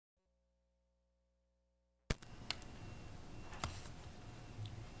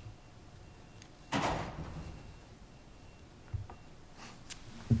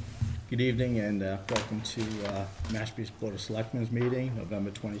Good evening and welcome to Mashpee's Board of Selectmen's meeting, November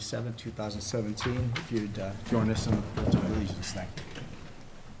 27, 2017. If you'd join us in the Pledge of Allegiance, thank you.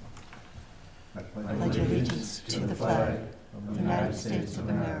 I pledge allegiance to the flag of the United States of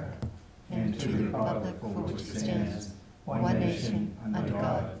America and to the republic for which it stands, one nation, under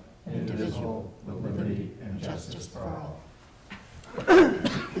God, indivisible, with liberty and justice for all.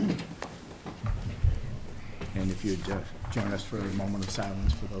 And if you'd join us for a moment of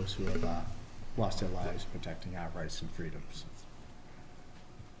silence for those who have lost their lives protecting our rights and freedoms.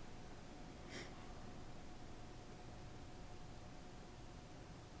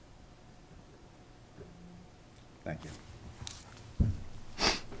 Thank you.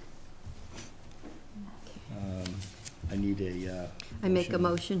 I need a I make a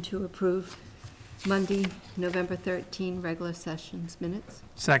motion to approve Monday, November 13, regular sessions minutes.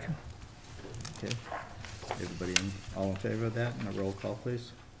 Second. Okay. Everybody all in favor of that? And a roll call,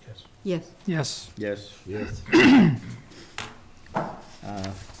 please. Yes. Yes. Yes. Yes. Yes.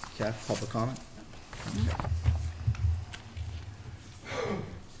 Kath, public comment?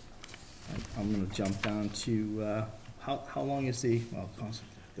 I'm going to jump down to how long is the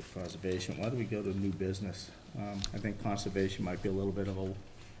conservation? Why do we go to new business? I think conservation might be a little bit of a.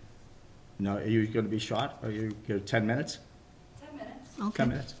 No, are you going to be short? Are you 10 minutes? 10 minutes. Okay. 10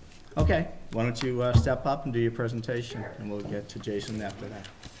 minutes. Okay. Why don't you step up and do your presentation, and we'll get to Jason after that.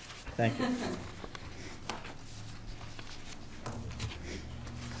 Thank you.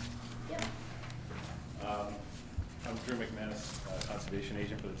 I'm Drew McManus, Conservation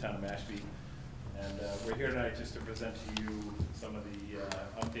Agent for the town of Mashpee. And we're here tonight just to present to you some of the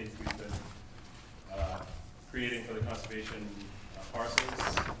updates we've been creating for the conservation parcels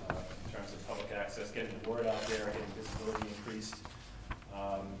in terms of public access, getting the word out there, getting visibility increased.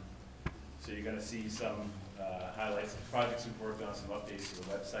 So you're going to see some highlights of projects we've worked on, some updates to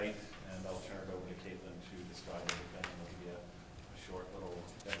the website, and I'll turn it over to Caitlin to describe everything, and I'll give you a short little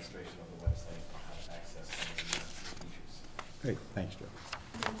demonstration of the website and how to access some of the features. Great. Thanks, Joe.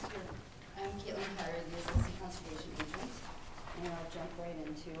 Thanks, Drew. I'm Caitlin Carter, the Assistant Conservation Agent, and I'll jump right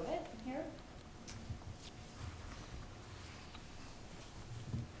into it here.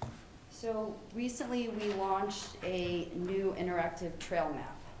 So recently we launched a new interactive trail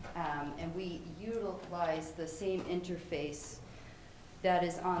map, and we utilize the same interface that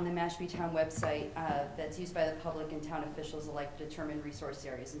is on the Mashpee Town website that's used by the public and town officials alike to determine resource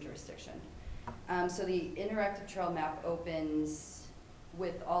areas and jurisdiction. So the interactive trail map opens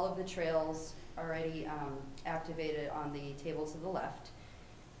with all of the trails already activated on the table to the left.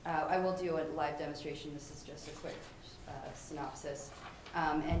 I will do a live demonstration. This is just a quick synopsis.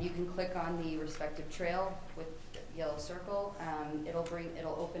 And you can click on the respective trail with the yellow circle.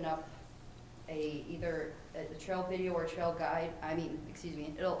 It'll open up either a trail video or trail guide.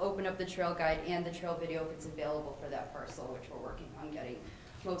 It'll open up the trail guide and the trail video if it's available for that parcel, which we're working on getting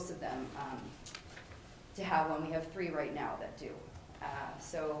most of them to have one. We have 3 right now that do.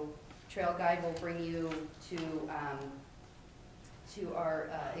 So trail guide will bring you to our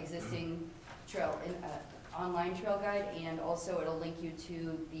existing trail online trail guide, and also it'll link you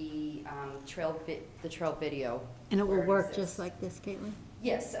to the trail video. And it will work just like this, Caitlin?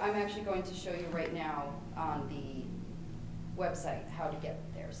 Yes, I'm actually going to show you right now on the website how to get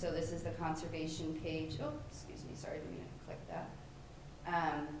there. So this is the conservation page. Oh, excuse me, sorry, didn't mean to click that.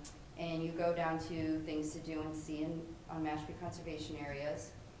 And you go down to things to do and see on Mashpee conservation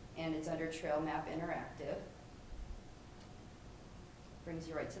areas, and it's under Trail Map Interactive. Brings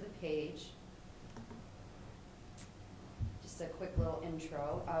you right to the page. Just a quick little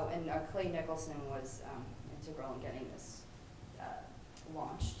intro. Oh, and Clay Nicholson was integral in getting this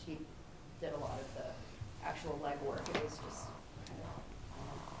launched. He did a lot of the actual legwork. It was just kind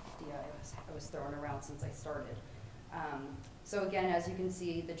of I was throwing around since I started. So again, as you can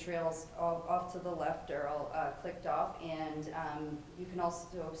see, the trails off to the left are all clicked off, and you can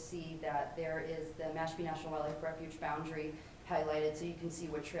also see that there is the Mashpee National Wildlife Refuge boundary highlighted, so you can see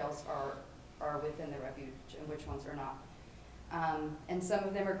what trails are within the refuge and which ones are not. And some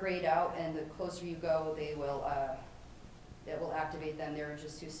of them are grayed out, and the closer you go, it will activate them. They're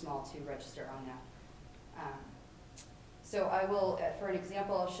just too small to register on that. So I will, for an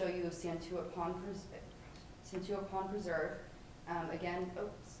example, I'll show you Santua Pond Preserve. Again,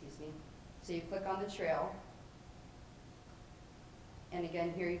 excuse me. So you click on the trail, and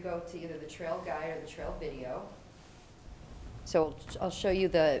again, here you go to either the trail guide or the trail video. So I'll show you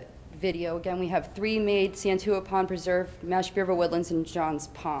the video. Again, we have 3 made: Santua Pond Preserve, Mashpee River Woodlands, and John's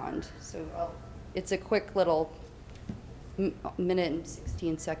Pond. So it's a quick little minute and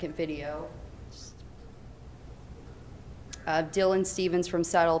 16-second video. Dylan Stevens from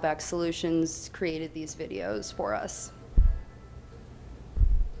Saddleback Solutions created these videos for us.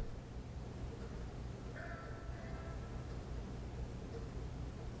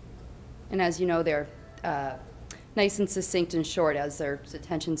 And as you know, they're nice and succinct and short, as their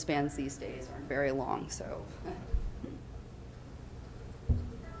attention spans these days aren't very long, so.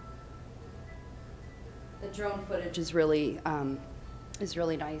 The drone footage is really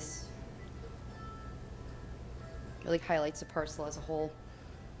nice. Really highlights the parcel as a whole.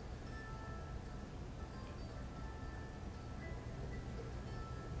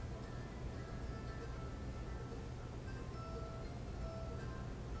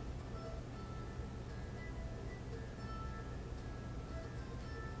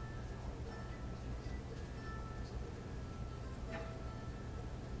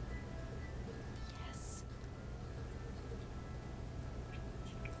 Yes.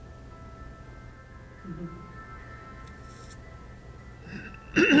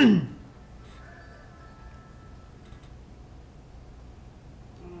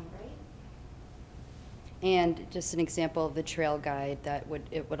 And just an example of the trail guide that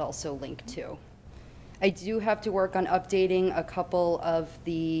it would also link to. I do have to work on updating a couple of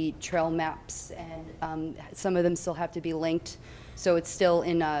the trail maps, and some of them still have to be linked, so it's still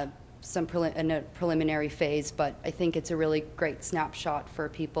in a preliminary phase, but I think it's a really great snapshot for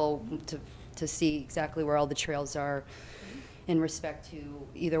people to see exactly where all the trails are in respect to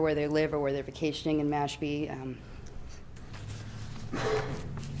either where they live or where they're vacationing in Mashpee.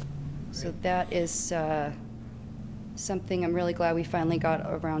 So that is something I'm really glad we finally got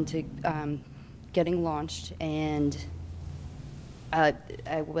around to getting launched, and I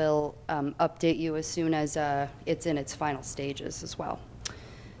will update you as soon as it's in its final stages as well.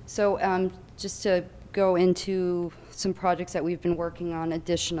 So just to go into some projects that we've been working on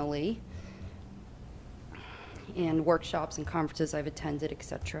additionally, and workshops and conferences I've attended,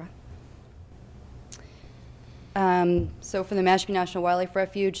 etc. So for the Mashpee National Wildlife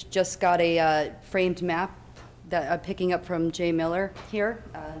Refuge, just got a framed map that I'm picking up from Jay Miller here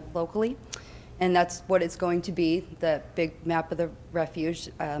locally, and that's what it's going to be, the big map of the refuge.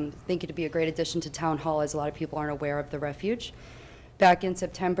 I think it'd be a great addition to Town Hall, as a lot of people aren't aware of the refuge. Back in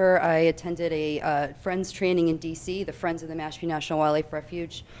September, I attended a Friends training in DC, the Friends of the Mashpee National Wildlife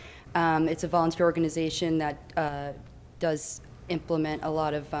Refuge. It's a volunteer organization that does implement a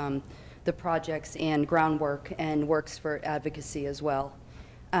lot of the projects and groundwork, and works for advocacy as well.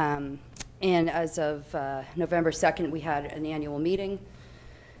 And as of November 2nd, we had an annual meeting,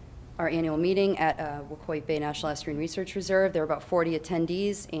 our annual meeting at Wacoit Bay National Estuarine Research Reserve. There were about 40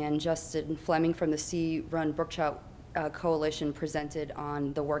 attendees, and Justin Fleming from the Sea Run Brook Trout Coalition presented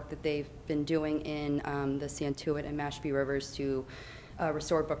on the work that they've been doing in the Santuit and Mashpee rivers to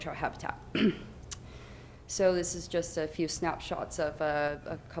restore brook trout habitat. So this is just a few snapshots of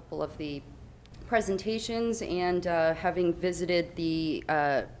a couple of the presentations, and having visited the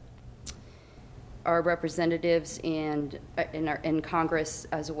our representatives and in Congress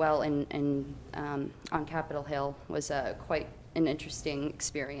as well, and on Capitol Hill was quite an interesting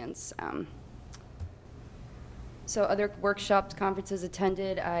experience. So other workshops, conferences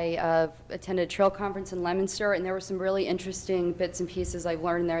attended. I attended a trail conference in Leominster, and there were some really interesting bits and pieces I've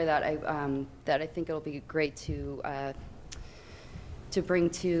learned there that I think it'll be great to bring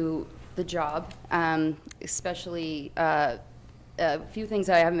to the job, especially a few things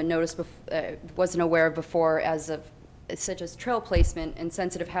I haven't noticed, wasn't aware of before, such as trail placement and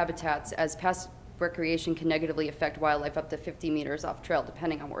sensitive habitats, as past recreation can negatively affect wildlife up to 50 meters off trail,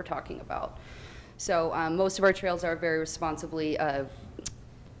 depending on what we're talking about. So most of our trails are very responsibly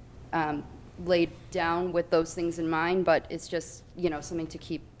laid down with those things in mind, but it's just, you know, something to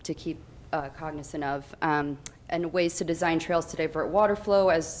keep cognizant of. And ways to design trails to divert water flow,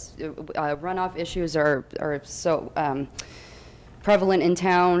 as runoff issues are so prevalent in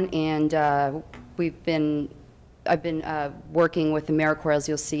town, and I've been working with AmeriCorps, as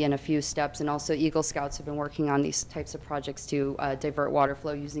you'll see in a few steps, and also Eagle Scouts have been working on these types of projects to divert water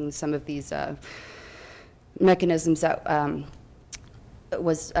flow using some of these mechanisms that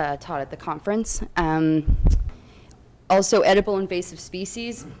was taught at the conference. Also, edible invasive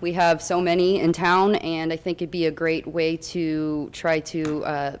species. We have so many in town, and I think it'd be a great way to try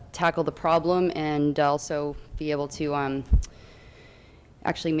to tackle the problem, and also be able to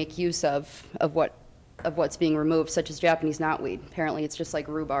actually make use of what's being removed, such as Japanese knotweed. Apparently, it's just like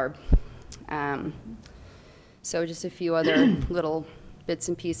rhubarb. So just a few other little bits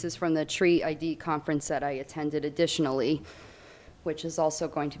and pieces from the Tree ID conference that I attended additionally, which is also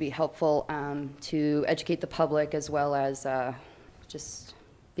going to be helpful to educate the public, as well as just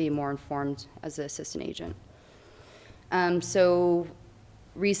be more informed as an assistant agent. So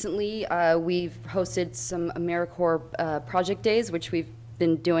recently, we've hosted some AmeriCorps project days, which we've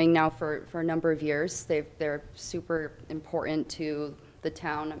been doing now for a number of years. They're super important to the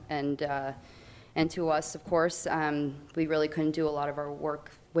town and to us, of course. We really couldn't do a lot of our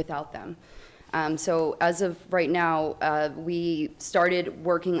work without them. So as of right now, we started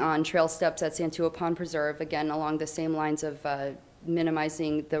working on trail steps at Santua Pond Preserve, again, along the same lines of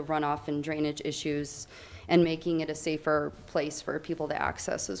minimizing the runoff and drainage issues and making it a safer place for people to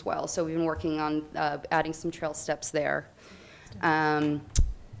access as well. So we've been working on adding some trail steps there.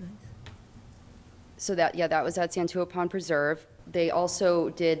 So that was at Santua Pond Preserve. They also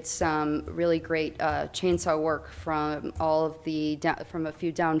did some really great chainsaw work from from a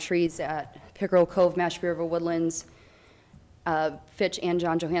few downed trees at Pickerel Cove, Mashpee River Woodlands, Fitch and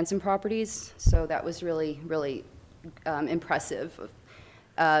John Johansson properties. So that was really, really impressive.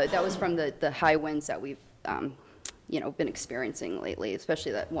 That was from the high winds that we've been experiencing lately,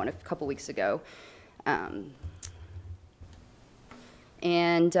 especially that one a couple weeks ago.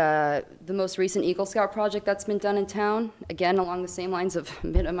 And the most recent Eagle Scout project that's been done in town, again, along the same lines of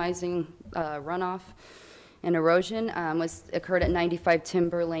minimizing runoff and erosion, occurred at 95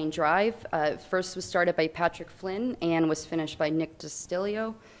 Timber Lane Drive. First was started by Patrick Flynn and was finished by Nick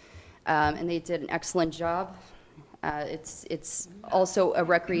Distilio. And they did an excellent job. It's also a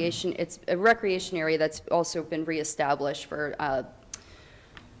recreation area that's also been reestablished for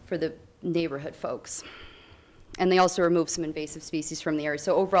the neighborhood folks. And they also removed some invasive species from the area.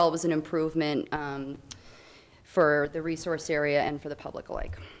 So overall, it was an improvement for the resource area and for the public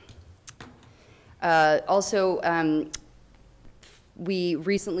alike. We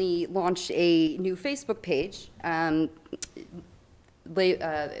recently launched a new Facebook page for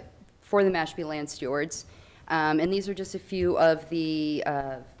the Mashpee Land Stewards. And these are just a few of the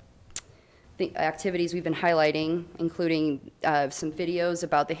activities we've been highlighting, including some videos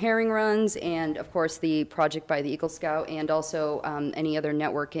about the herring runs and, of course, the project by the Eagle Scout, and also any other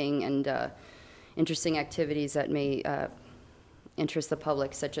networking and interesting activities that may interest the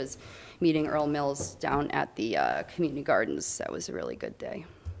public, such as meeting Earl Mills down at the community gardens. That was a really good day.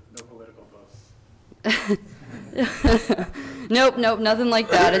 No political posts. Nope, nothing like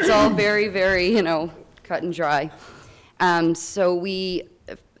that. It's all very, very, cut and dry. So we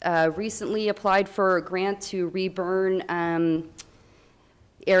recently applied for a grant to reburn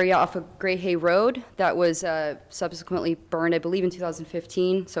area off of Gray Hay Road that was subsequently burned, I believe, in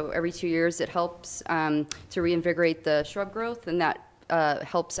 2015. So every 2 years it helps to reinvigorate the shrub growth, and that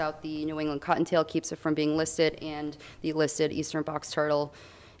helps out the New England cottontail, keeps it from being listed, and the listed eastern box turtle,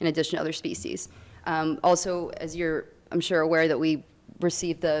 in addition to other species. Also, as you're, I'm sure, aware that we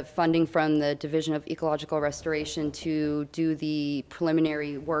received the funding from the Division of Ecological Restoration to do the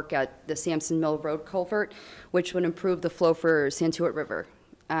preliminary work at the Sampson Mill Road culvert, which would improve the flow for Santuit River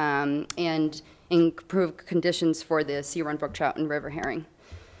and improve conditions for the sea run brook trout and river herring.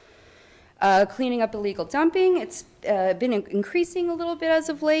 Cleaning up illegal dumping, it's been increasing a little bit as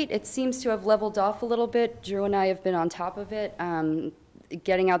of late. It seems to have leveled off a little bit. Drew and I have been on top of it.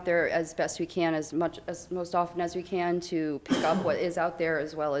 Getting out there as best we can, most often as we can, to pick up what is out there,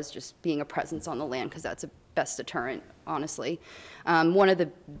 as well as just being a presence on the land, because that's a best deterrent, honestly. One of the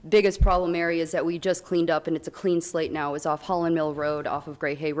biggest problem areas that we just cleaned up, and it's a clean slate now, is off Holland Mill Road, off of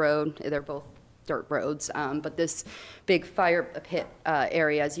Gray Hay Road. They're both dirt roads, but this big fire pit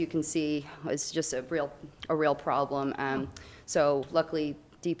area, as you can see, is just a real problem. So luckily,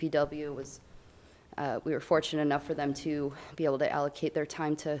 DPW was. We were fortunate enough for them to be able to allocate their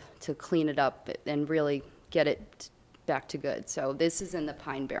time to clean it up and really get it back to good. So this is in the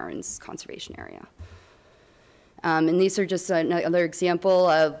Pine Barrens Conservation Area. And these are just another example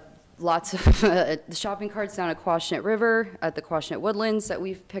of lots of shopping carts down at Quashnet River, at the Quashnet Woodlands that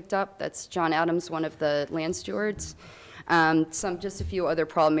we've picked up. That's John Adams, one of the land stewards. Just a few other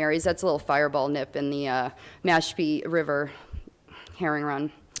problem areas. That's a little fireball nip in the Mashpee River herring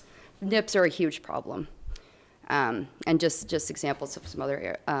run. Nips are a huge problem, and just examples of some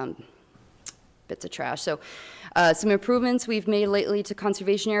other bits of trash. So some improvements we've made lately to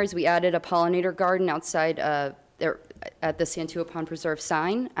conservation areas. We added a pollinator garden outside there at the Santua Pond Preserve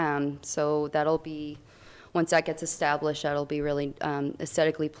sign. So that'll be, once that gets established, that'll be really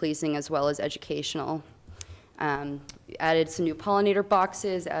aesthetically pleasing as well as educational. Added some new pollinator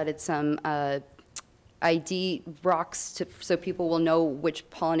boxes, added some ID rocks so people will know which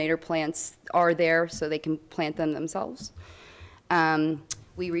pollinator plants are there so they can plant them themselves.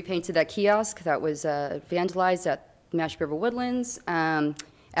 We repainted that kiosk that was vandalized at Mashpee River Woodlands,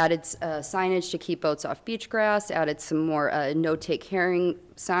 added signage to keep boats off beach grass, added some more no-take herring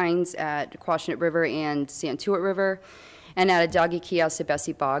signs at Quashnet River and Santuit River, and added doggy kiosks at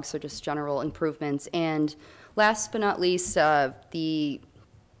Bessie Bog, so just general improvements. And last but not least, the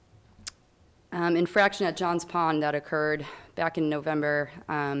infraction at Johns Pond that occurred back in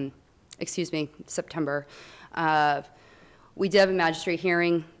September. We did have a magistrate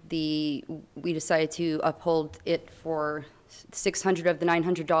hearing. We decided to uphold it for $600 of the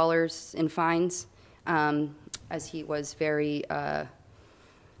 $900 in fines, as he was very,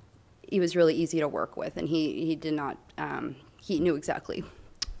 he was really easy to work with, and he did not, he knew exactly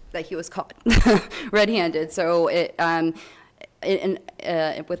that he was caught red-handed. So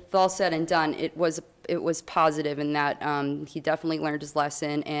with all said and done, it was positive in that he definitely learned his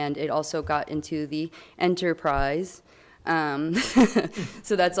lesson, and it also got into the enterprise.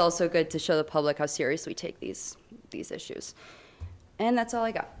 So that's also good to show the public how serious we take these issues. And that's all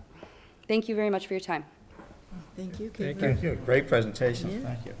I got. Thank you very much for your time. Thank you, Caitlin. Thank you. Great presentation.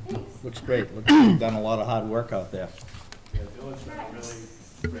 Yeah. Thank you. Looks great. Looks like you've done a lot of hard work out there. Yeah, Dylan's done a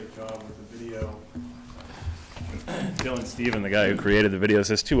really great job with the video. Dylan Steven, the guy who created the videos,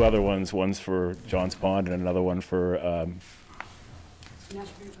 there's two other ones. One's for Johns Pond and another one for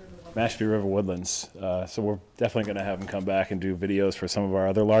Mashpee River Woodlands. So we're definitely going to have him come back and do videos for some of our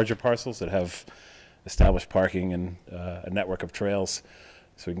other larger parcels that have established parking and a network of trails.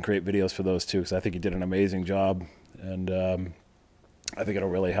 So we can create videos for those too, because I think he did an amazing job. And I think it'll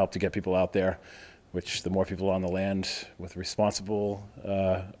really help to get people out there, which the more people on the land with responsible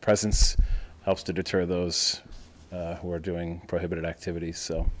presence helps to deter those who are doing prohibited activities.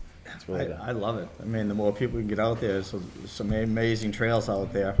 So it's really I love it. I mean, the more people can get out there, there's some amazing trails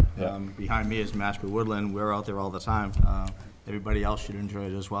out there. Yeah. Behind me is Mashpee Woodland. We're out there all the time. Everybody else should enjoy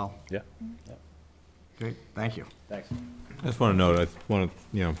it as well. yeah. Great. Thank you. Thanks. I just want to note, I want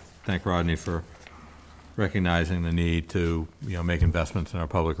to, thank Rodney for recognizing the need to, make investments in our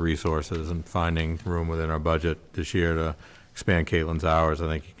public resources and finding room within our budget this year to expand Caitlin's hours. I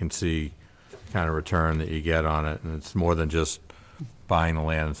think you can see the kind of return that you get on it, and it's more than just buying the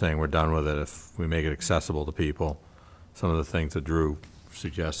land and saying we're done with it. If we make it accessible to people, some of the things that Drew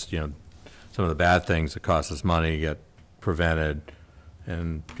suggests, some of the bad things that cost us money get prevented,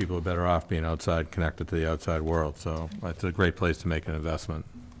 and people are better off being outside, connected to the outside world. So it's a great place to make an investment.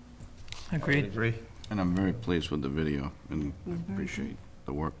 Agreed. Agree. And I'm very pleased with the video and appreciate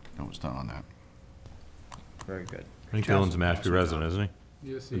the work that was done on that. Very good. I think Dylan's a Mashpee resident, isn't he?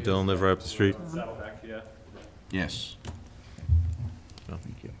 Yes, Did Dylan live right up the street? Saddleback, yeah. Yes.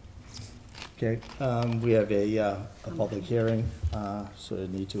 Thank you. Okay, we have a public hearing, so I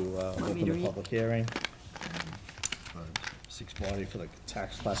need to me open to the read? public hearing. 640 for the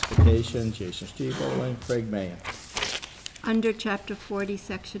tax classification, Jason Strebo and Craig Mayen. Under Chapter 40,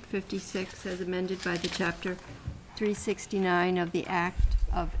 Section 56, as amended by the Chapter 369 of the Act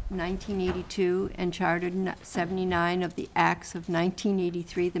of 1982 and Charter 79 of the Acts of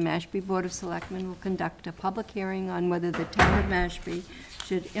 1983, the Mashpee Board of Selectmen will conduct a public hearing on whether the town of Mashpee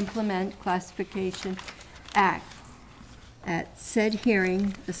should implement Classification Act. At said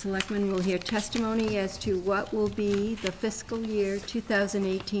hearing, the Selectmen will hear testimony as to what will be the fiscal year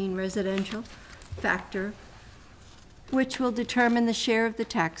 2018 residential factor, which will determine the share of the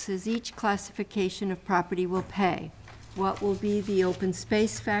taxes each classification of property will pay, what will be the open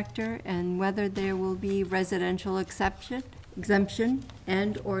space factor, and whether there will be residential exemption,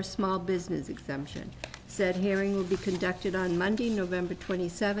 and/or small business exemption. Said hearing will be conducted on Monday, November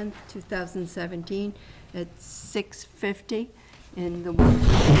 27th, 2017, at 6:50 in the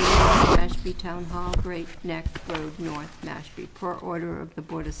 158 Mashpee Town Hall, Great Neck Road North, Mashpee, per order of the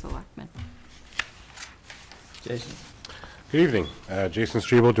Board of Selectmen. Jason? Good evening. Jason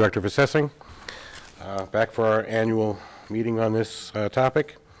Strebo, Director of Assessing. Back for our annual meeting on this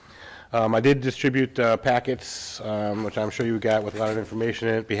topic. I did distribute packets, which I'm sure you got with a lot of information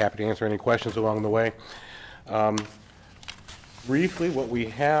in it. Be happy to answer any questions along the way. Briefly, what we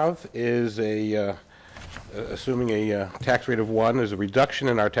have is assuming a tax rate of 1, there's a reduction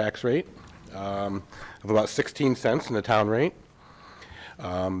in our tax rate of about 16 cents in the town rate.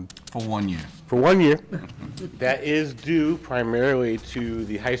 For 1 year. For 1 year. That is due primarily to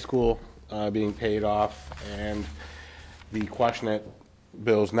the high school being paid off and the Quashnet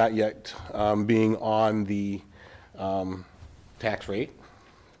bills not yet being on the tax rate.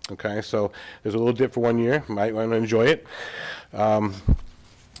 Okay, so there's a little dip for 1 year. Might want to enjoy it.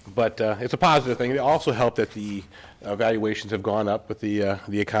 But it's a positive thing. It also helped that the valuations have gone up with the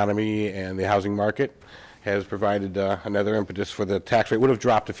economy, and the housing market has provided another impetus for the tax rate. Would have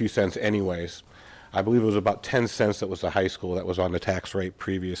dropped a few cents anyways. I believe it was about 10 cents that was the high school that was on the tax rate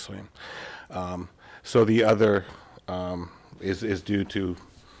previously. So the other is due to,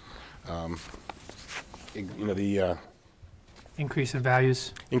 the Increase in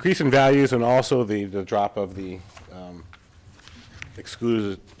values. increase in values and also the drop of the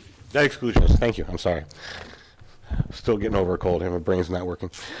debt exclusions. Thank you, I'm sorry. Still getting over a cold, my brain's not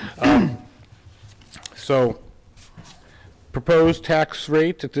working. So, proposed tax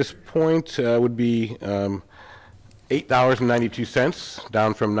rate at this point would be $8.92,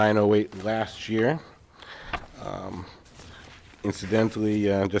 down from $9.08 last year. Incidentally,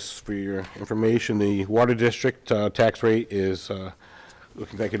 just for your information, the water district tax rate is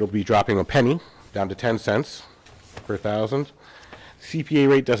looking like it'll be dropping a penny, down to 10 cents per thousand. CPA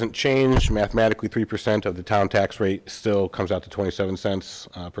rate doesn't change. Mathematically, 3% of the town tax rate still comes out to 27 cents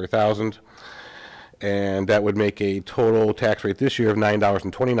per thousand. And that would make a total tax rate this year of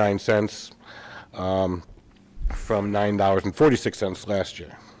 $9.29 from $9.46 last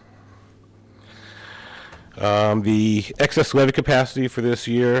year. The excess levy capacity for this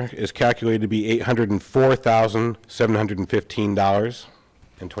year is calculated to be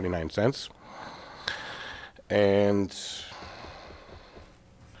 $804,715.29. And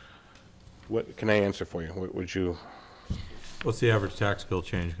what can I answer for you? What would you? What's the average tax bill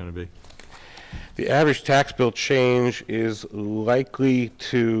change going to be? The average tax bill change is likely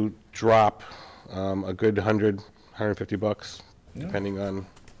to drop a good $150, depending on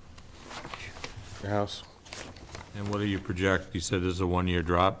your house. And what do you project? You said there's a one-year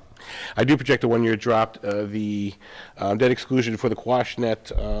drop? I do project a one-year drop. The debt exclusion for the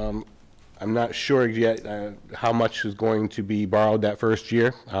Quashnet, I'm not sure yet how much is going to be borrowed that first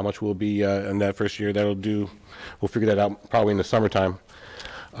year, how much will be in that first year. We'll figure that out probably in the summertime.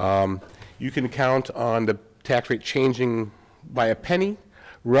 You can count on the tax rate changing by a penny,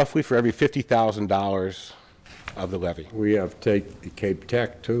 roughly for every $50,000 of the levy. We have Cape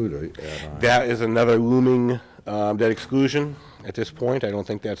Tech too to add on. That is another looming debt exclusion at this point. I don't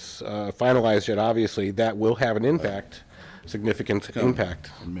think that's finalized yet, obviously. That will have an impact, significant impact.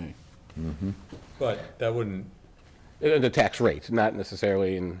 In May. But that wouldn't. The tax rate, not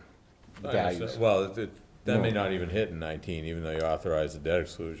necessarily in values. Well, that may not even hit in 19, even though you authorize the debt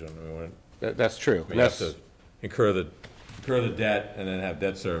exclusion. I mean, That's true. you have to incur the debt and then have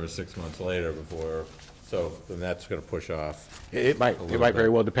debt service 6 months later before, so then that's going to push off. It might very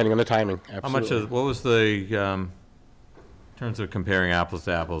well, depending on the timing, absolutely. How much what was the, in terms of comparing apples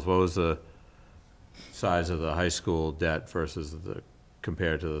to apples, what was the size of the high school debt versus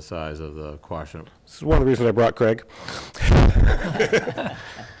compared to the size of the Quashnet? This is one of the reasons I brought Craig.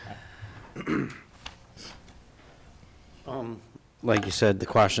 Like you said, the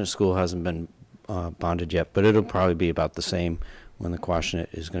Quashnet School hasn't been bonded yet, but it'll probably be about the same when the Quashnet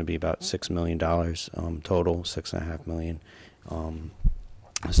is going to be about $6 million total, $6.5 million.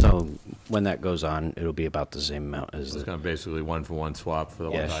 So when that goes on, it'll be about the same amount as It's kind of basically one-for-one swap for the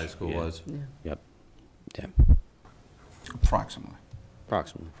what the high school was? Yep. Yeah. Approximately.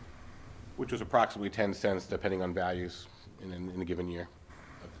 Approximately. Which was approximately 10 cents, depending on values in a given year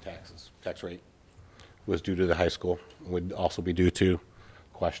of the tax rate was due to the high school, would also be due to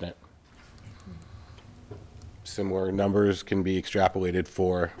Quashnet. Similar numbers can be extrapolated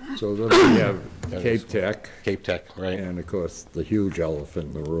for So then we have Cape Tech, right? and of course, the huge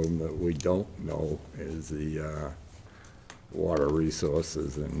elephant in the room that we don't know is the water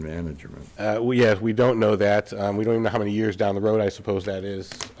resources and management. We don't know that. We don't even know how many years down the road, I suppose, that is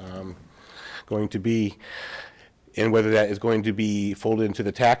going to be, and whether that is going to be folded into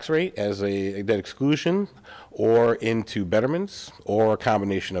the tax rate as a debt exclusion, or into betterments, or a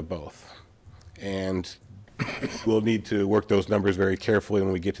combination of both. And we'll need to work those numbers very carefully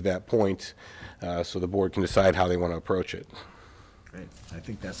when we get to that point, so the board can decide how they want to approach it. Great. I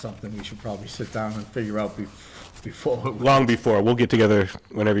think that's something we should probably sit down and figure out before. Long before. We'll get together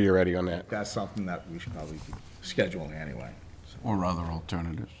whenever you're ready on that. That's something that we should probably be scheduling anyway. Or other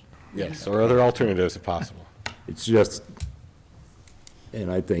alternatives. Yes, or other alternatives if possible. It's just,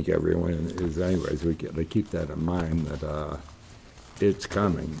 and I think everyone is anyways, we got to keep that in mind that it's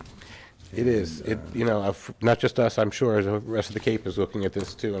coming. It is. Not just us, I'm sure, the rest of the Cape is looking at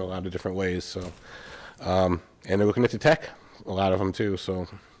this too in a lot of different ways, so. And they're looking at the tech, a lot of them too, so.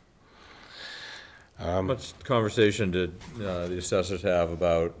 How much conversation did the assessors have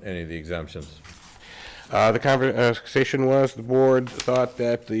about any of the exemptions? The conversation was, the board thought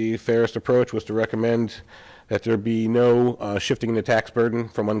that the fairest approach was to recommend that there be no shifting in the tax burden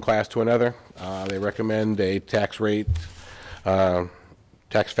from one class to another. They recommend a tax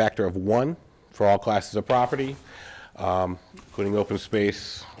factor of 1 for all classes of property. including open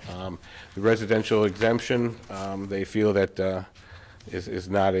space. The residential exemption, they feel that is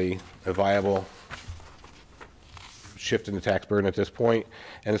not a viable shift in the tax burden at this point.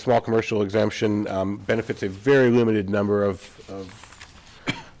 And the small commercial exemption benefits a very limited number of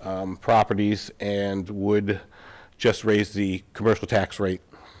properties and would just raise the commercial tax rate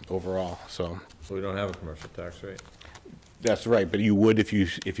overall, so. So we don't have a commercial tax rate? That's right, but you would, if you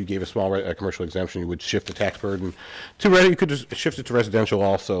gave a small commercial exemption, you would shift the tax burden to, you could just shift it to residential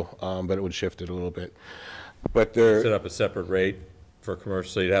also, but it would shift it a little bit. But there. Set up a separate rate for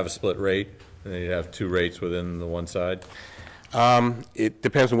commercial, so you'd have a split rate, and then you'd have two rates within the one side? It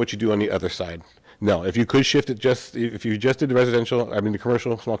depends on what you do on the other side. No, if you could shift it if you just did the residential, the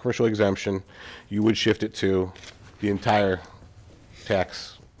commercial, small commercial exemption, you would shift it to the entire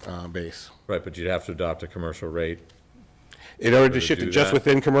tax base. Right, but you'd have to adopt a commercial rate. In order to shift it just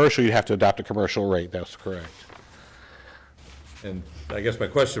within commercial, you'd have to adopt a commercial rate, that's correct. And I guess my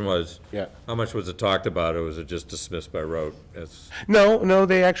question was, yeah, how much was it talked about, or was it just dismissed by rote? No,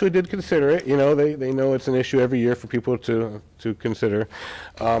 they actually did consider it. You know, they know it's an issue every year for people to consider.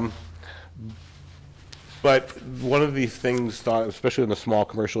 But one of the things thought, especially in the small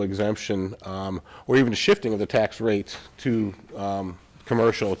commercial exemption, or even the shifting of the tax rate to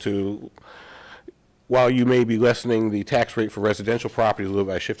commercial while you may be lessening the tax rate for residential properties a little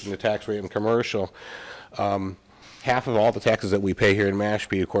by shifting the tax rate in commercial, half of all the taxes that we pay here in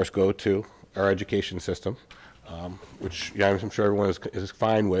Mashpee, of course, go to our education system, which I'm sure everyone is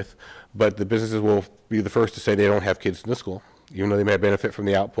fine with, but the businesses will be the first to say they don't have kids in the school, even though they may benefit from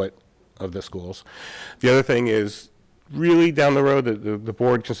the output of the schools. The other thing is, really down the road, the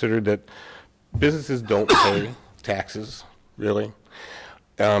board considered that businesses don't pay taxes, really.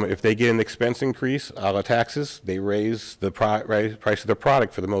 If they get an expense increase out of taxes, they raise the price of their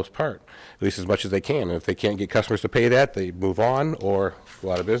product for the most part, at least as much as they can. And if they can't get customers to pay that, they move on or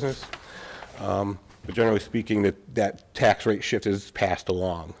go out of business. But generally speaking, that tax rate shift is passed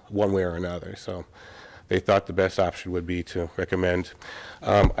along one way or another. So they thought the best option would be to recommend.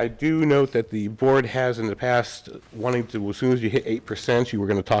 I do note that the board has in the past wanting to, as soon as you hit 8%, you were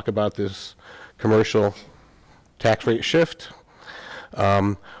going to talk about this commercial tax rate shift.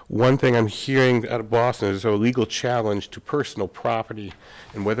 One thing I'm hearing out of Boston is a legal challenge to personal property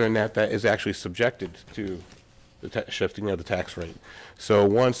and whether or not that is actually subjected to the shifting of the tax rate. So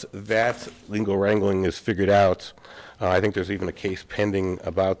once that legal wrangling is figured out, I think there's even a case pending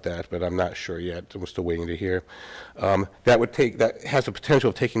about that, but I'm not sure yet. I'm still waiting to hear. That has the potential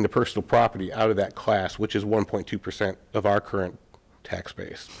of taking the personal property out of that class, which is 1.2% of our current tax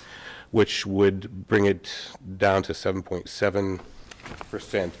base, which would bring it down to 7.7%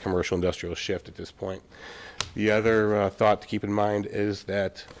 commercial industrial shift at this point. The other thought to keep in mind is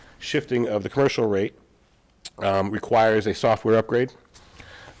that shifting of the commercial rate requires a software upgrade,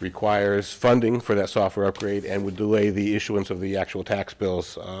 requires funding for that software upgrade, and would delay the issuance of the actual tax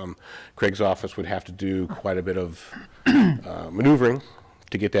bills. Craig's office would have to do quite a bit of maneuvering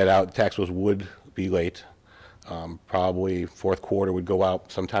to get that out. The tax bills would be late. Probably fourth quarter would go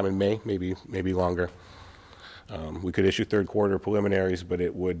out sometime in May, maybe longer. We could issue third quarter preliminaries, but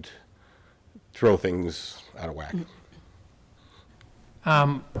it would throw things out of whack.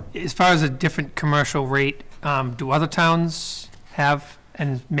 As far as a different commercial rate, do other towns have,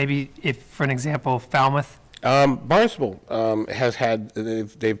 and maybe if, for an example, Falmouth? Barnstable has had,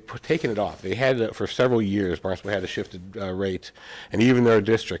 they've taken it off. They had it for several years. Barnstable had a shifted rate, and even their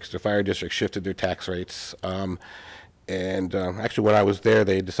districts, their fire districts, shifted their tax rates. Actually, when I was there,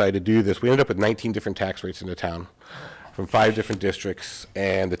 they decided to do this. We ended up with 19 different tax rates in the town from 5 different districts,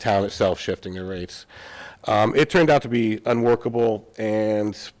 and the town itself shifting their rates. It turned out to be unworkable,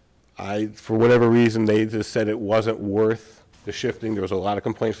 and for whatever reason, they just said it wasn't worth the shifting. There was a lot of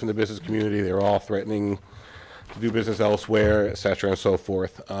complaints from the business community. They were all threatening to do business elsewhere, et cetera, and so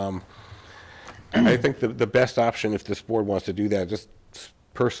forth. I think the best option, if this board wants to do that, just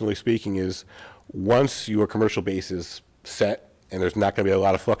personally speaking, is once your commercial base is set and there's not going to be a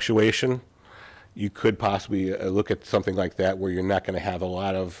lot of fluctuation, you could possibly look at something like that where you're not going to have a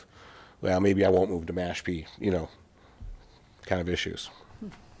lot of, well, maybe I won't move to Mashpee, kind of issues.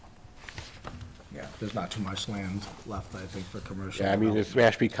 Yeah, there's not too much land left, I think, for commercial. Yeah, I mean, it's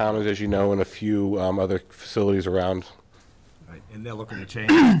Mashpee Commons, as you know, and a few other facilities around. Right, and they're looking to change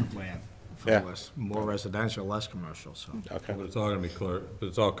the plan for Yeah. more residential, less commercial, so. Okay. But it's all going to be clear, but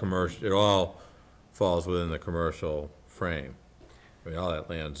it's all commercial, it all falls within the commercial frame. I mean, all that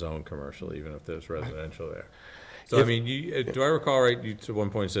land's zoned commercial, even if there's residential there. So, I mean, do I recall right, you at one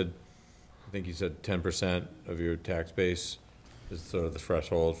point said, I think you said 10% of your tax base is sort of the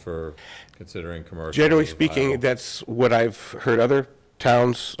threshold for considering commercial. Generally as speaking, viable. that's what I've heard other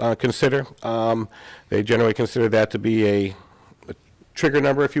towns consider. They generally consider that to be a trigger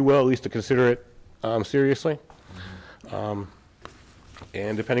number, if you will, at least to consider it seriously.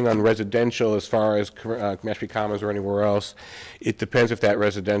 And depending on residential, as far as Mashpee Commons or anywhere else, it depends if that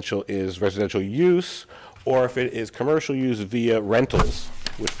residential is residential use or if it is commercial use via rentals,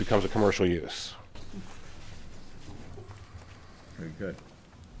 which becomes a commercial use. Very good.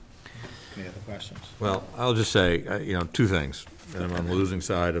 Any other questions? Well, I'll just say, you know, two things, and I'm on the losing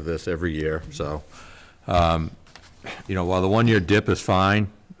side of this every year, so, you know, while the one-year dip is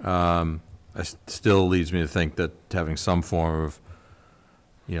fine, it still leads me to think that having some form of,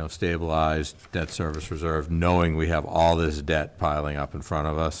 you know, stabilized debt service reserve, knowing we have all this debt piling up in front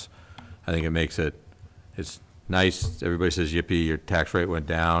of us, I think it makes it, it's nice, everybody says, yippee, your tax rate went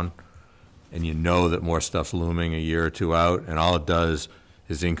down, and you know that more stuff's looming a year or two out, and all it does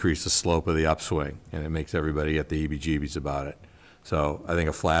is increase the slope of the upswing, and it makes everybody get the heebie-jeebies about it. So I think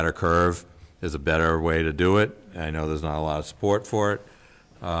a flatter curve is a better way to do it. I know there's not a lot of support for it.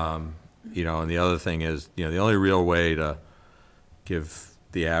 You know, and the other thing is, you know, the only real way to give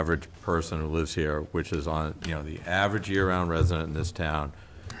the average person who lives here, which is on, you know, the average year-round resident in this town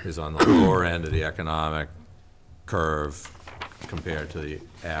is on the lower end of the economic curve compared to the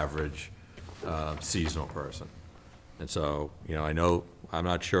average seasonal person. And so, you know, I know, I'm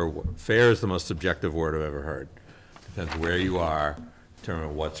not sure, fair is the most subjective word I've ever heard. Depends where you are,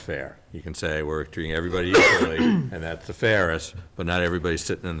 determine what's fair. You can say we're treating everybody equally, and that's the fairest, but not everybody's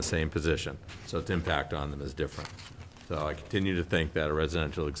sitting in the same position. So its impact on them is different. So I continue to think that a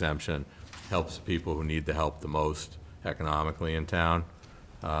residential exemption helps people who need the help the most economically in town,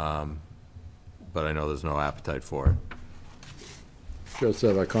 but I know there's no appetite for it. Just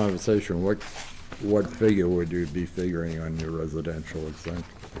have a conversation, what figure would you be figuring on your residential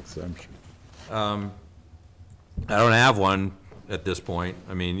exemption? I don't have one at this point.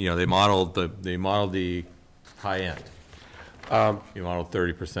 I mean, you know, they modeled the high end. You modeled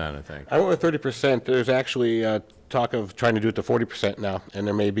 30%, I think. I went with 30%. There's actually talk of trying to do it to 40% now, and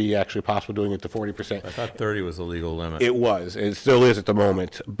there may be actually possible doing it to 40%. I thought 30 was the legal limit. It was. It still is at the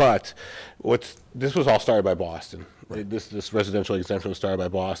moment. But this was all started by Boston. Right. This residential exemption was started by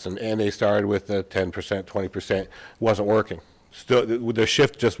Boston, and they started with the 10%, 20%. Wasn't working. Still, the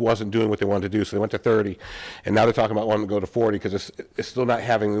shift just wasn't doing what they wanted to do, so they went to 30, and now they're talking about wanting to go to 40 because it's still not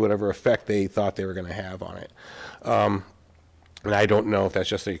having whatever effect they thought they were going to have on it. And I don't know if that's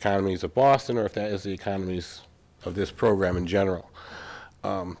just the economies of Boston or if that is the economies of this program in general.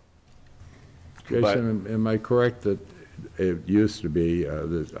 Jason, am I correct that it used to be,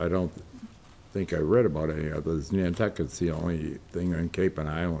 I don't think I read about any others, Nantucket's the only thing on Cape and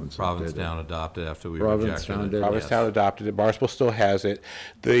Islands. Provincetown adopted after we Provincetown rejected did. it. Provincetown adopted it. Barnstable still has it.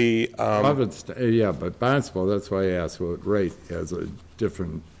 Yeah, but Barnstable, that's why I asked what rate, has a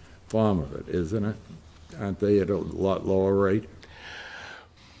different form of it, isn't it? Aren't they at a lot lower rate?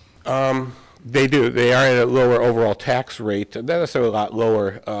 They do. They are at a lower overall tax rate, not necessarily a lot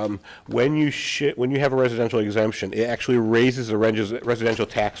lower. When you have a residential exemption, it actually raises the residential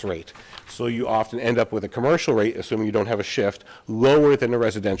tax rate. So you often end up with a commercial rate, assuming you don't have a shift, lower than the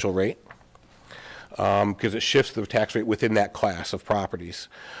residential rate, because it shifts the tax rate within that class of properties.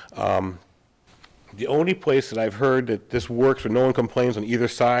 The only place that I've heard that this works where no one complains on either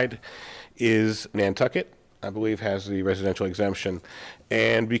side is Nantucket, I believe, has the residential exemption.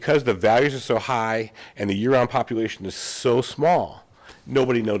 And because the values are so high and the year-round population is so small,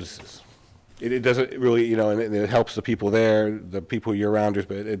 nobody notices. It doesn't really, you know, and it helps the people there, the people year-rounders,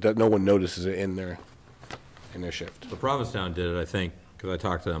 but no one notices it in their shift. The Provincetown did it, I think, because I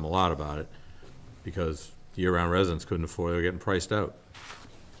talked to them a lot about it, because year-round residents couldn't afford, they were getting priced out.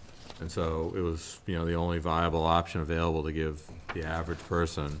 And so it was, you know, the only viable option available to give the average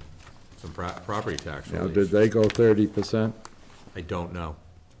person some property tax Now, relief. did they go 30%? I don't know.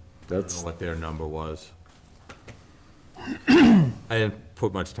 I don't know what their number was. I didn't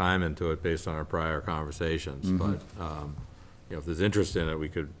put much time into it based on our prior conversations, but, you know, if there's interest in it, we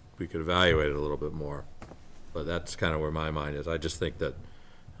could evaluate it a little bit more. But that's kind of where my mind is. I just think that,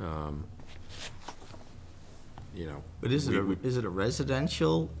 you know. But is it a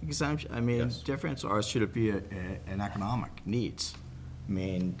residential exemption? I mean, Yes. difference, or should it be an economic needs? I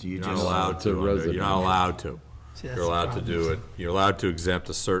mean, do you You're just? not allowed It's a to. You're not residential. allowed to. See, that's You're the allowed to problem. do it. You're allowed to exempt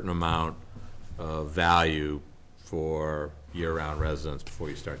a certain amount of value for year-round residents before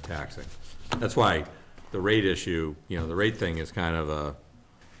you start taxing. That's why the rate issue, you know, the rate thing is kind of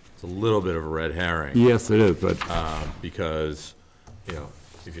it's a little bit of a red herring. Yes, it is, but Because, you know,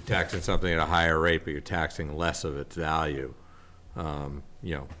 if you're taxing something at a higher rate, but you're taxing less of its value,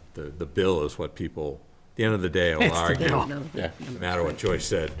 you know, the bill is what people, at the end of the day, will It's the argue. bill. No, Yeah. No matter what Joyce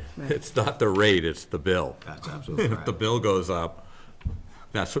said, Right. it's not the rate, it's the bill. That's absolutely If the bill goes up,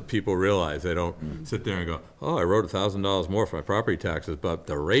 that's what people realize. They don't sit there and go, oh, I wrote $1,000 more for my property taxes, but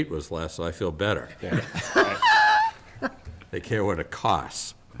the rate was less, so I feel better. They care what it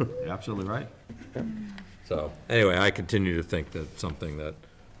costs. You're absolutely right. So, anyway, I continue to think that something that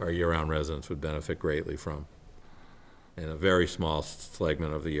our year-round residents would benefit greatly from. And a very small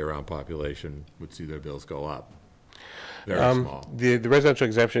segment of the year-round population would see their bills go up. Very small. The residential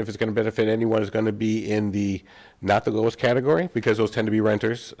exemption, if it's going to benefit anyone, is going to be in the not the lowest category, because those tend to be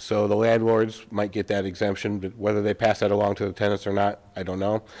renters. So the landlords might get that exemption, but whether they pass that along to the tenants or not, I don't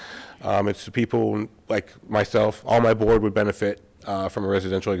know. It's the people like myself, all my board would benefit from a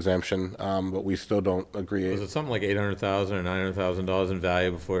residential exemption, but we still don't agree. Was it something like $800,000 or $900,000 in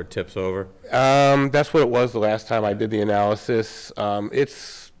value before it tips over? That's what it was the last time I did the analysis.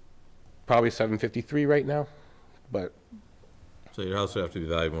 It's probably 753 right now, but. So your house would have to be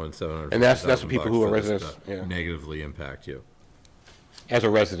valued more than $750,000 And that's what people who are for this residents, to yeah. negatively impact you. As a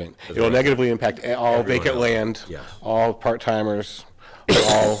resident. As a It'll resident. negatively impact all Everyone vacant else. land, Yes. all part-timers,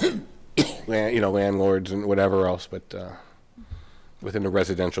 all, landlords and whatever else, but within the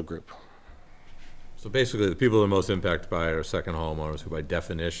residential group. So basically, the people that are most impacted by it are second homeowners, who by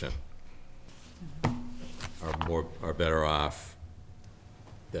definition are better off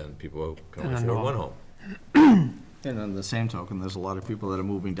than people who can And a afford norm. one home. And on the same token, there's a lot of people that are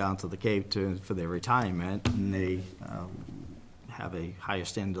moving down to the Cape for their retirement, and they have a higher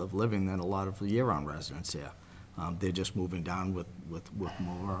standard of living than a lot of the year-round residents here. They're just moving down with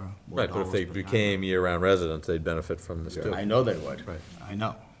more Right, but if dollars they per became year-round residents, they'd benefit from this too. capita. I know they would. Right. I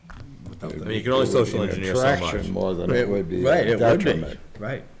know. Without I the- mean, you can only social engineer so much. Attraction more than it would be Right, a it would be. detriment.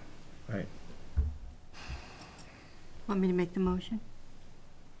 Right, right. Want me to make the motion?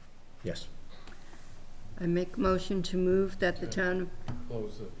 Yes. I make a motion to move that the town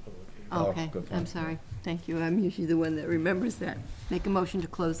Close the public hearing. Oh, Okay, good I'm point. sorry. Thank you. I'm usually the one that remembers that. Make a motion to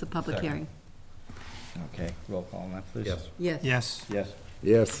close the public Second. hearing. Okay, roll call on that, please. Yes. Yes. Yes. Yes.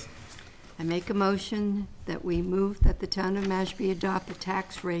 Yes, I make a motion that we move that the town of Mashpee adopt a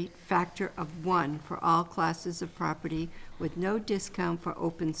tax rate factor of 1 for all classes of property with no discount for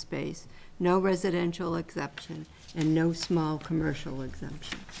open space, no residential exemption, and no small commercial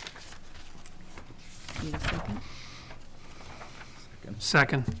exemption. Need a second?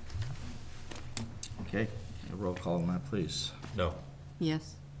 Second. Okay, a roll call on that, please. No.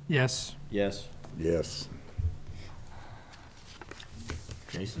 Yes. Yes. Yes. yes.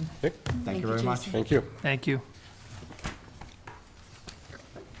 Jason? Yep. Thank you very much. Jason. Thank you. Thank you.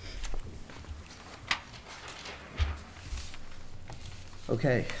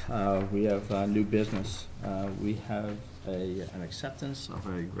 Okay, we have new business. We have an acceptance of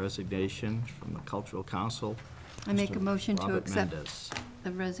a resignation from the Cultural Council. I make a Mr. okay to Robert accept Mendez.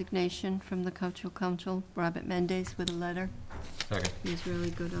 the resignation from the Cultural Council, Robert Mendez, with a letter. Second. He's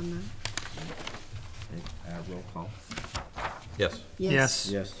really good on that. Okay, roll call. Yes. Yes.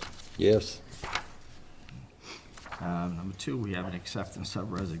 Yes. Yes, Number 2, we have an acceptance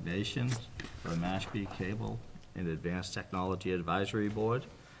of resignation for Mashpee Cable and Advanced Technology Advisory Board.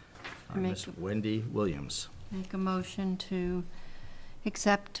 I make Ms. a- Wendy Williams. Make a motion to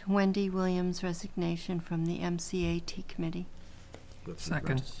accept Wendy Williams' resignation from the MCAT committee with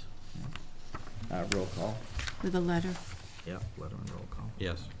Second. regrets. Roll call. with a letter. Yep, letter and roll call.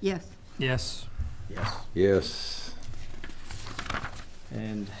 Yes. Yes. Yes. Yes. yes.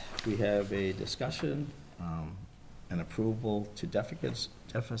 And we have a discussion, and approval to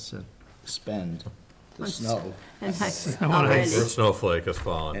deficit spend the On snow. And I, I wanna- already. First snowflake has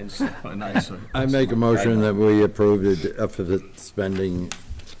fallen. And snow and ice. I make a motion that we approve the deficit spending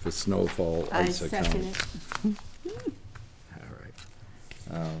for snowfall I ice second account. it.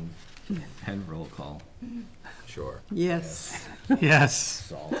 All right. And roll call. Sure. Yes. Yes.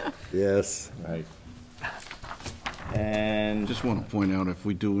 Salt. Yes, Right. And Just want to point out, if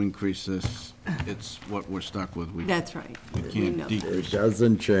we do increase this, it's what we're stuck with. We That's right. we know can't that. it decrease.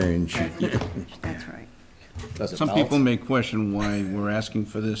 doesn't change. That's right. does it Some melt? people may question why we're asking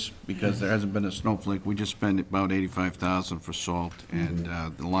for this, because there hasn't been a snowflake. We just spent about 85,000 for salt, and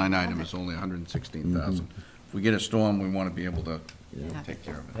the line item is only 116,000. If we get a storm, we want to be able to Yeah. take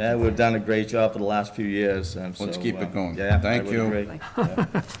care of it. Yeah, we've done a great job for the last few years. Let's so, keep it going. Yeah. I Thank would you. agree.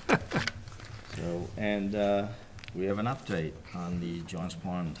 Yeah. So, and we have an update on the Johns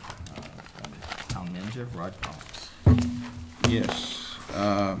Pond from Town Manager, Rod Collins. Yes.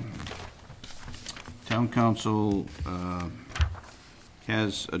 Town council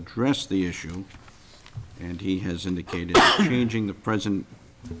has addressed the issue, and he has indicated that changing the present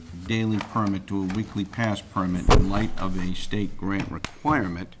daily permit to a weekly pass permit in light of a state grant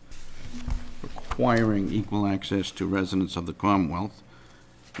requirement requiring equal access to residents of the Commonwealth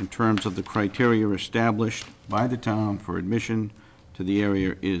in terms of the criteria established by the town for admission to the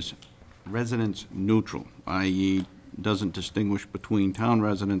area is residence neutral, i.e. doesn't distinguish between town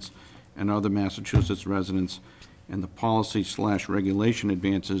residents and other Massachusetts residents, and the policy/regulation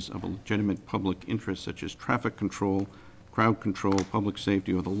advances of a legitimate public interest such as traffic control, crowd control, public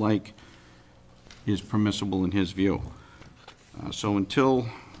safety, or the like is permissible in his view. So until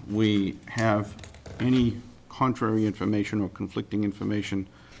we have any contrary information or conflicting information,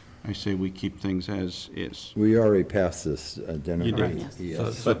 I say we keep things as is. We already passed this, didn't we? You did.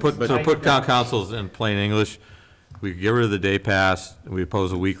 Yes. So put town councils in plain English. We get rid of the day pass, we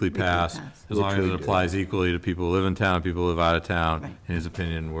oppose a weekly pass, pass. as long as Which we it did. applies equally to people who live in town, people who live out of town. Right. In his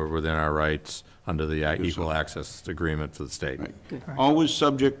opinion, we're within our rights under the so. equal access agreement for the state. Right. Good. Always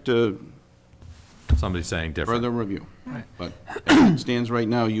subject to Somebody's saying different. further review. But as it stands right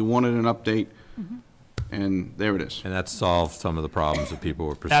now, you wanted an update, and there it is. And that solved some of the problems that people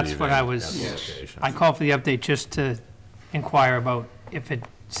were perceiving. That's what I at was, the location. I called for the update just to inquire about if it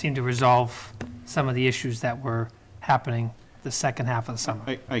seemed to resolve some of the issues that were happening the second half of the summer.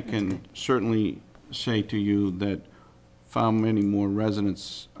 I can certainly say to you that far many more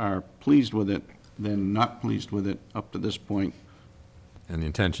residents are pleased with it than not pleased with it up to this point, And the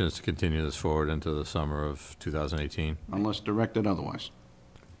intention is to continue this forward into the summer of 2018. unless directed otherwise.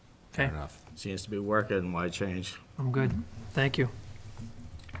 Fair Okay, enough. Seems to be working, why change? I'm good. Thank you.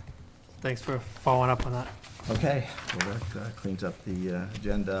 Thanks for following up on that. Okay, well, that cleans up the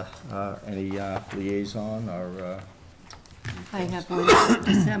agenda. Any liaison or? I have one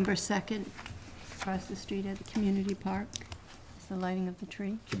December 2nd, across the street at the community park. It's the lighting of the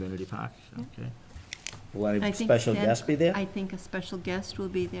tree. Community park, okay. Will I any think special San- guests be there? I think a special guest will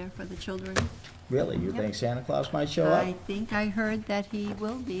be there for the children. Really? You Yep. think Santa Claus might show I up? think I heard that he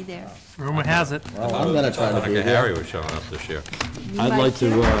will be there. Rumor has it. Well, I'm gonna try to Like be a Harry there. was showing up this year. You I'd might like too.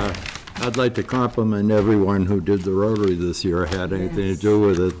 to, I'd like to compliment everyone who did the Rotary this year, had anything to Yes. do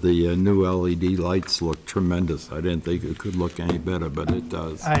with it. The new LED lights look tremendous. I didn't think it could look any better, but it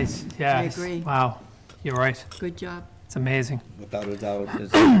does. Yeah. I agree. Wow, you're right. Good job. It's amazing. Without a doubt.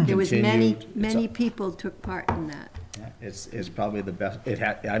 It's There was continued- many people took part in that. Yeah, it's probably the best,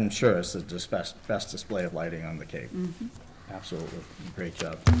 I'm sure it's the best display of lighting on the Cape. Absolutely, great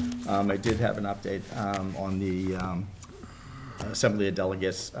job. I did have an update on the Assembly of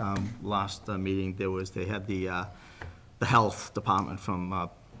Delegates. Last meeting, they had the Health Department from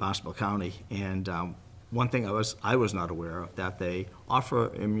Barnstable County, and one thing I was not aware of, that they offer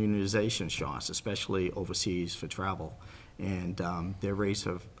immunization shots, especially overseas for travel, and their rates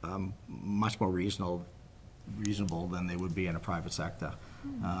are much more reasonable than they would be in a private sector.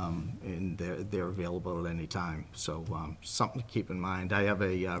 And they're available at any time. So something to keep in mind. I have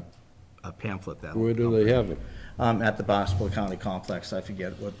a pamphlet that. Where do they have it? At the Barnstable County Complex. I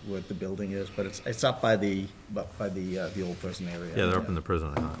forget what the building is, but it's up by the old prison area. Yeah, they're up in the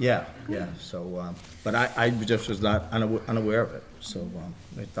prison, I thought. Yeah, yeah, so, but I just was not unaware of it, so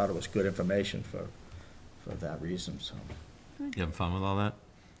I thought it was good information for that reason, so. You having fun with all that?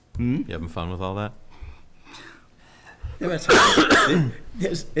 Hmm? You having fun with all that? Yeah,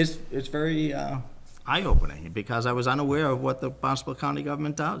 it's very eye-opening, because I was unaware of what the Barnstable County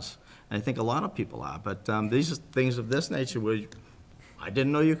government does. And I think a lot of people are, but these are things of this nature where I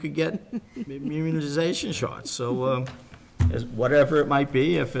didn't know you could get immunization shots. So whatever it might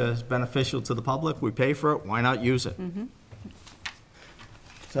be, if it's beneficial to the public, we pay for it, why not use it?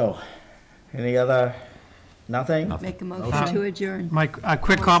 So, any other, nothing? Make a motion to adjourn. Mike, quick Oh,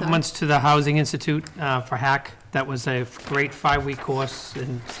 sorry. compliments to the Housing Institute for HAC. That was a great 5-week course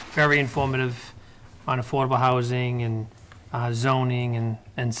and very informative on affordable housing and zoning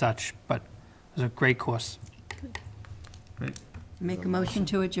and such, but it was a great course. Make a motion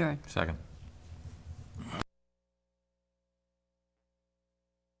to adjourn. Second.